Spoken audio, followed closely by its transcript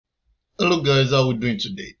Hello guys, how are we doing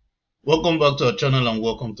today? Welcome back to our channel and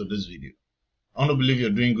welcome to this video. I want to believe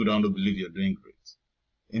you're doing good. I want to believe you're doing great.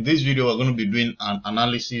 In this video, we're going to be doing an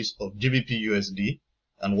analysis of Gbpusd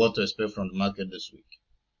and what to expect from the market this week.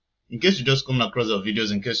 In case you just come across our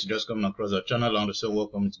videos, in case you just come across our channel, I want to say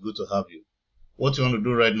welcome. It's good to have you. What you want to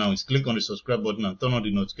do right now is click on the subscribe button and turn on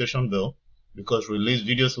the notification bell, because we release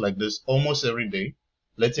videos like this almost every day,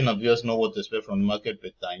 letting our viewers know what to expect from the market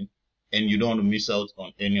per time, and you don't want to miss out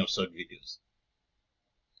on any of such videos.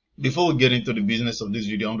 Before we get into the business of this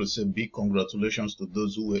video, I want to say big congratulations to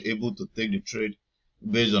those who were able to take the trade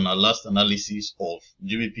based on our last analysis of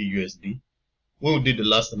Gbpusd. When we did the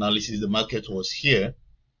last analysis, the market was here,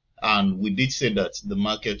 and we did say that the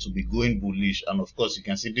market would be going bullish, and of course you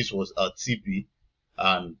can see this was our TP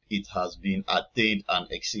and it has been attained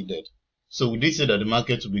and exceeded. So we did say that the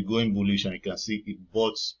market would be going bullish, and you can see it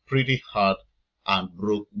bought pretty hard and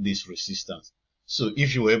broke this resistance. So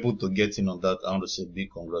if you were able to get in on that, I want to say big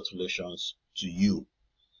congratulations to you.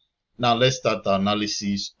 Now let's start our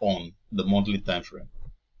analysis on the monthly time frame.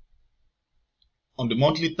 On the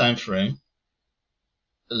monthly time frame,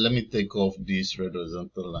 let me take off this red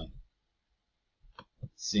horizontal line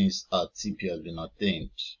since our TP has been attained.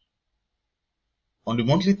 On the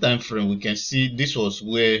monthly time frame, we can see this was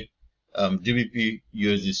where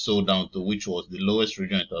Gbpusd sold down to, which was the lowest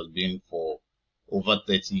region it has been for over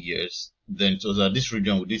 30 years. Then it was at this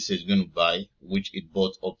region we did say it's going to buy, which it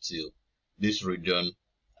bought up till this region,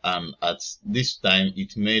 and at this time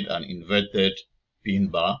it made an inverted pin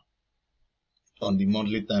bar on the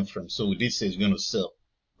monthly time frame. So we did say it's going to sell,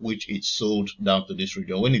 which it sold down to this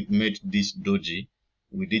region. When it made this doji,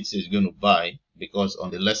 we did say it's going to buy, because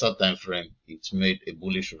on the lesser time frame it made a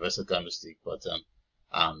bullish reversal candlestick pattern,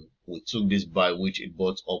 and we took this buy, which it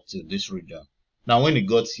bought up to this region. Now when it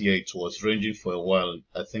got here, it was ranging for a while.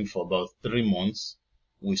 I think for about 3 months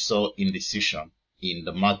we saw indecision in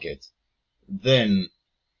the market. Then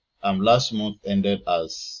last month ended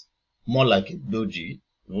as more like a doji,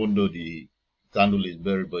 even though the candle is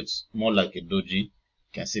buried, but it's more like a doji. You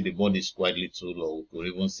can see the body is quietly too low, we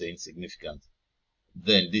could even say insignificant.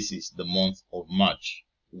 Then this is the month of March,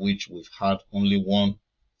 which we've had only one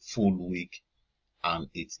full week and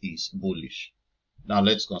it is bullish. Now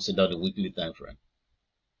let's consider the weekly time frame.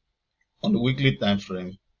 On the weekly time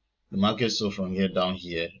frame, the market sold from here down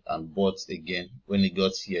here and bought again. When it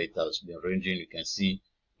got here, it has been ranging. You can see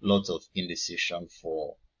lots of indecision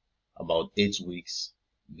for about 8 weeks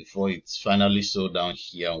before it finally sold down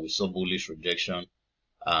here, and we saw bullish rejection.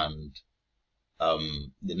 And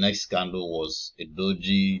the next candle was a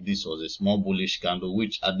doji. This was a small bullish candle,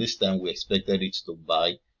 which at this time we expected it to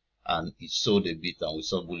buy, and it sold a bit and we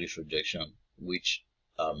saw bullish rejection, which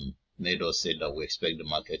made us say that we expect the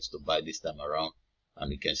market to buy this time around.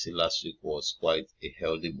 And you can see last week was quite a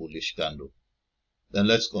healthy bullish candle. Then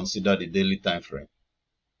let's consider the daily time frame.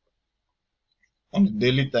 On the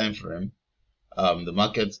daily time frame, the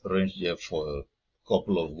market ranged here for a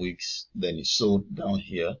couple of weeks, then it sold down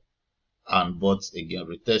here and bought again,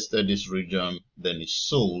 retested this region, then it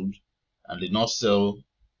sold and did not sell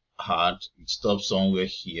hard. It stopped somewhere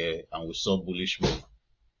here and we saw bullish move.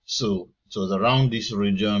 So it was around this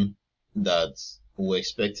region that we were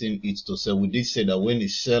expecting it to sell. We did say that when it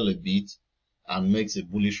sells a bit and makes a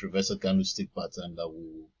bullish reversal candlestick pattern, that we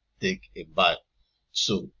will take a buy.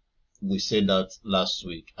 So we said that last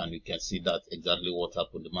week, and you can see that exactly what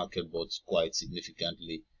happened. The market bought quite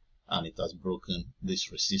significantly and it has broken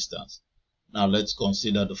this resistance. Now let's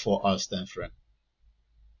consider the 4 hours time frame.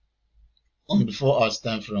 On the 4 hours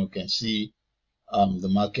time frame, we can see the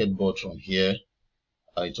market bought from here.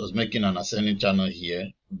 It was making an ascending channel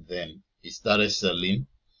here, then it started selling,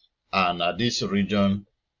 and at this region,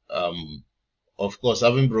 of course,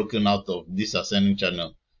 having broken out of this ascending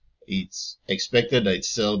channel, it's expected that it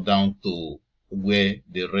sell down to where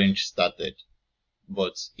the range started,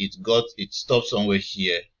 but it stopped somewhere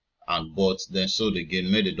here and bought, then sold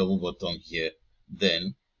again, made a double bottom here,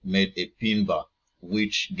 then made a pin bar,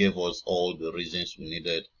 which gave us all the reasons we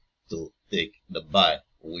needed to take the buy,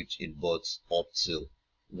 which it bought up till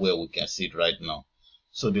where we can see it right now.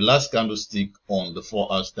 So the last candlestick on the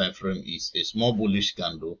 4 hours time frame is a small bullish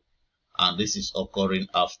candle, and this is occurring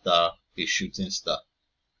after a shooting star.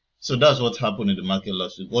 So that's what happened in the market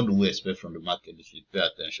last week. What do we expect from the market this week? Pay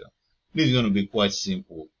attention. This is going to be quite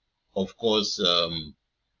simple. Of course,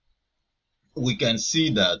 we can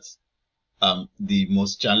see that the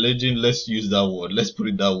most challenging, let's use that word, let's put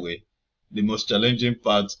it that way, the most challenging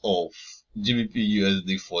part of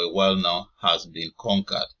Gbpusd for a while now has been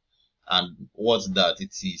conquered. And what's that?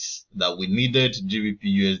 It is that we needed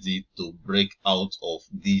Gbpusd to break out of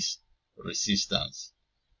this resistance.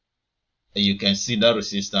 you can see that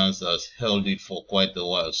resistance has held it for quite a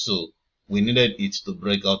while. So we needed it to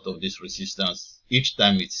break out of this resistance. Each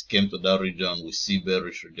time it came to that region, we see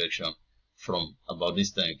bearish rejection. From about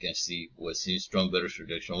this time, you can see we're seeing strong bearish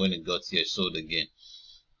rejection. When it got here, sold again.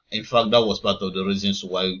 In fact, that was part of the reasons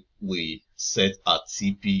why we set our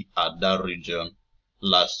TP at that region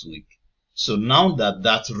last week. So now that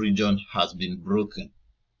that region has been broken,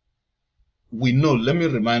 we know, let me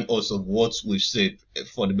remind us of what we've said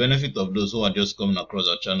for the benefit of those who are just coming across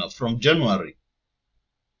our channel. From January,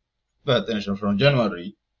 pay attention, from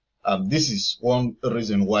January, this is one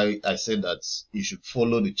reason why I said that you should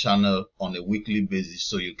follow the channel on a weekly basis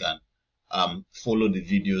so you can follow the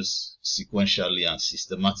videos sequentially and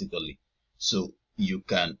systematically. So you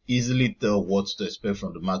can easily tell what to expect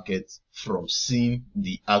from the market from seeing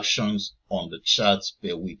the actions on the charts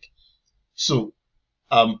per week. So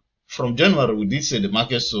from January, we did say the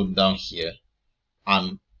market sold down here,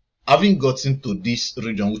 and having gotten to this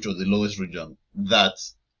region, which was the lowest region, that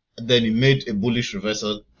then it made a bullish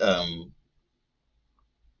reversal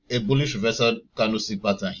candlestick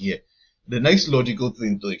pattern here. The next logical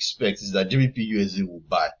thing to expect is that Gbpusd will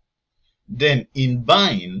buy. Then in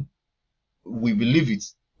buying, we believe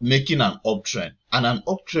it's making an uptrend, and an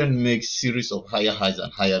uptrend makes series of higher highs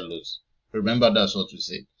and higher lows. Remember, that's what we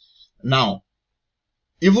said. Now,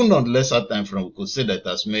 even on lesser time frame, we could say that it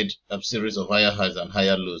has made a series of higher highs and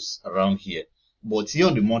higher lows around here. But here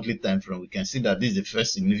on the monthly time frame, we can see that this is the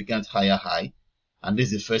first significant higher high, and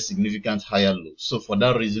this is the first significant higher low. So for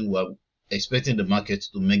that reason, we're expecting the market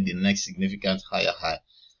to make the next significant higher high.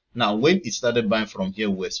 Now, when it started buying from here,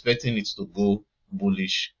 we're expecting it to go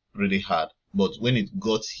bullish really hard. But when it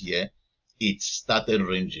got here, it started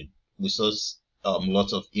ranging. We saw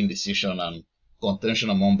lots of indecision and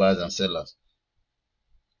contention among buyers and sellers.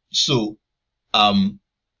 So,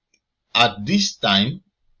 at this time,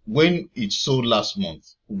 when it sold last month,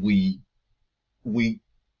 we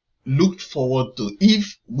looked forward to,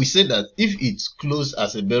 if we said that if it closed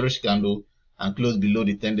as a bearish candle and closed below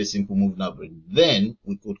the 10-day simple moving average, then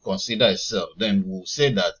we could consider a sell. Then we'll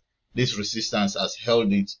say that this resistance has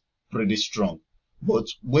held it pretty strong. But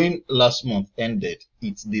when last month ended,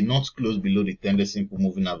 it did not close below the 10-day simple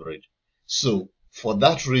moving average. So for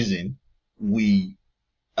that reason, we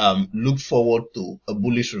looked forward to a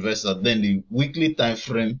bullish reversal. Then the weekly time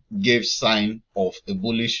frame gave sign of a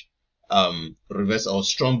bullish reversal or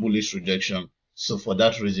strong bullish rejection. So for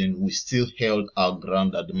that reason, we still held our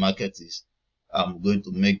ground that the market is going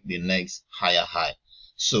to make the next higher high.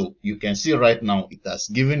 So you can see right now it has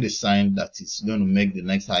given the sign that it's going to make the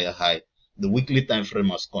next higher high. The weekly time frame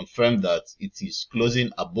has confirmed that it is closing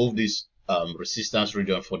above this resistance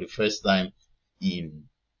region for the first time in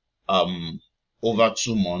over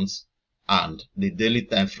 2 months, and the daily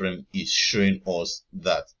time frame is showing us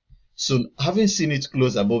that. So having seen it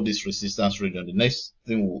close above this resistance region, the next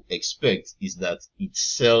thing we'll expect is that it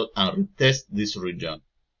sell and retest this region.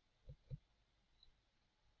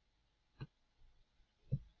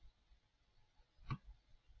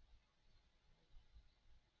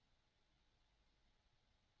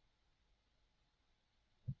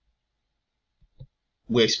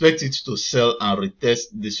 We expect it to sell and retest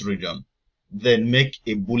this region, then make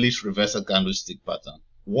a bullish reversal candlestick pattern.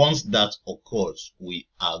 Once that occurs, we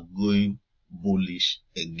are going bullish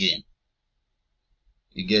again.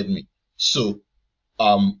 You get me? So,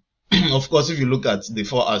 of course, if you look at the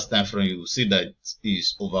 4 hours time frame, you will see that it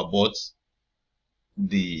is overbought.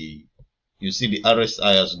 You see the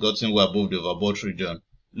RSI has gotten way above the overbought region.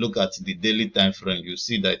 Look at the daily time frame, you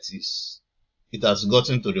see that it has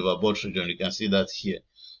gotten to the overbought region. You can see that here.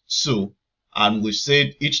 So, and we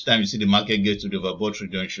said each time you see the market get to the overbought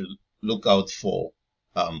region, you should look out for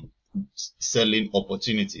selling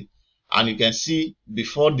opportunity. And you can see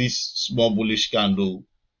before this small bullish candle,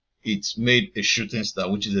 it made a shooting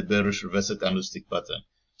star, which is a bearish reversal candlestick pattern.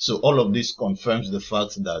 So all of this confirms the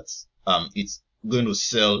fact that it's going to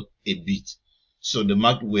sell a bit. So the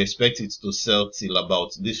market, we expect it to sell till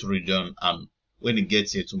about this region, and when it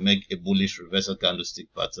gets here, to make a bullish reversal candlestick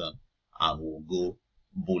pattern, and we'll go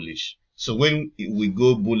bullish. So when we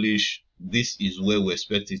go bullish, this is where we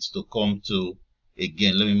expect it to come to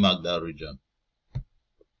again. Let me mark that region.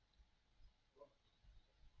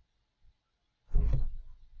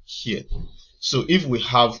 Here. So if we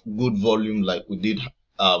have good volume like we did,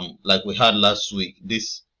 like we had last week,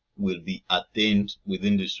 this will be attained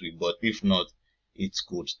within this week. But if not, it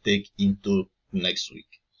could take into next week.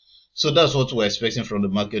 So that's what we're expecting from the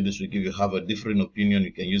market this week. If you have a different opinion,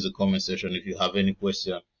 you can use the comment section. If you have any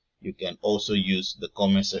question, you can also use the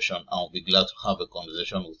comment section. I'll be glad to have a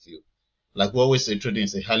conversation with you. Like we always say, trading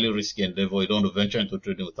is a highly risky endeavor. You don't want to venture into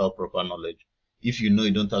trading without proper knowledge. If you know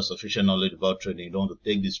you don't have sufficient knowledge about trading, you don't want to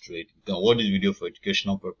take this trade, you can watch this video for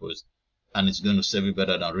educational purpose, and it's going to serve you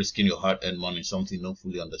better than risking your hard-earned money in something you don't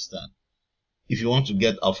fully understand. If you want to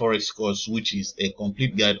get our Forex course, which is a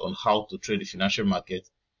complete guide on how to trade the financial market,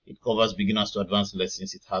 it covers beginners to advanced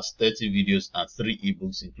lessons. It has 30 videos and 3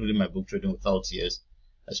 ebooks, including my book Trading Without Tears.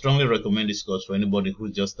 I strongly recommend this course for anybody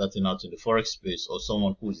who's just starting out in the Forex space or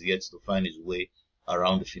someone who's yet to find his way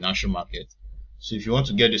around the financial market. So if you want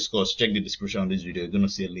to get this course, check the description of this video. You're going to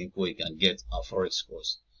see a link where you can get our Forex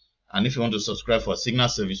course. And if you want to subscribe for a signal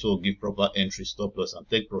service where we'll give proper entry, stop loss, and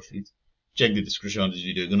take profit, check the description of this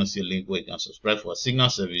video. You're going to see a link where you can subscribe for a signal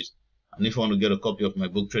service. And if you want to get a copy of my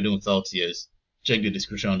book Trading Without Tears, check the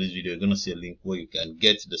description of this video. You're going to see a link where you can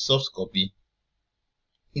get the soft copy.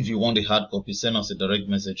 If you want the hard copy, send us a direct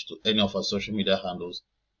message to any of our social media handles.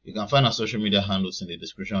 You can find our social media handles in the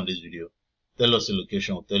description of this video. Tell us the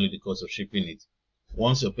location, we'll tell you the cost of shipping it.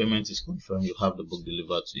 Once your payment is confirmed, you have the book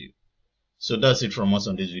delivered to you. So that's it from us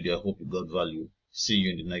on this video. I hope you got value. See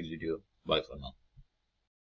you in the next video. Bye for now.